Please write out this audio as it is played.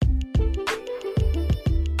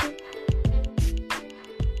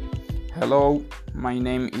Hello, my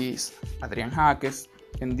name is Adrian Jaquez,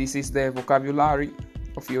 and this is the vocabulary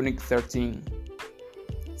of Unit 13.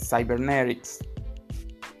 Cybernetics,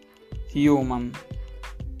 human,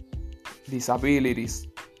 disabilities,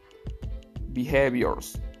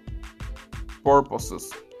 behaviors,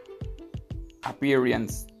 purposes,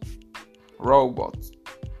 appearance, robots,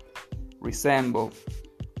 resemble,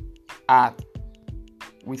 at,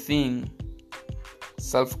 within,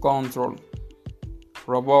 self-control,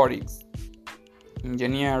 robotics,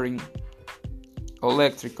 engineering,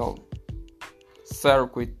 electrical,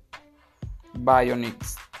 circuit,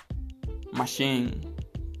 bionics, machine,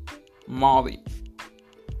 modi,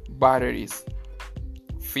 batteries,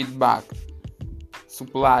 feedback,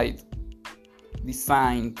 supplied,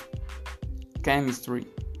 designed, chemistry,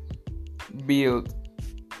 build,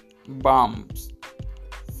 bombs,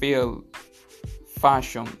 field,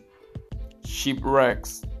 fashion,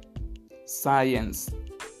 shipwrecks, science,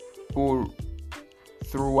 poor,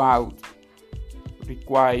 throughout,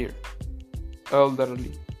 require,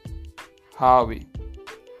 elderly, hobby,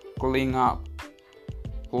 clean up,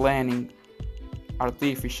 planning,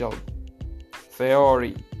 artificial,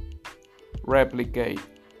 theory, replicate,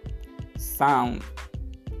 sound,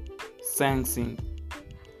 sensing,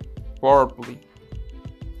 purpley,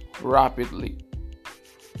 rapidly,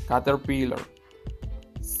 caterpillar,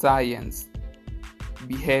 science,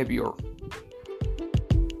 behavior.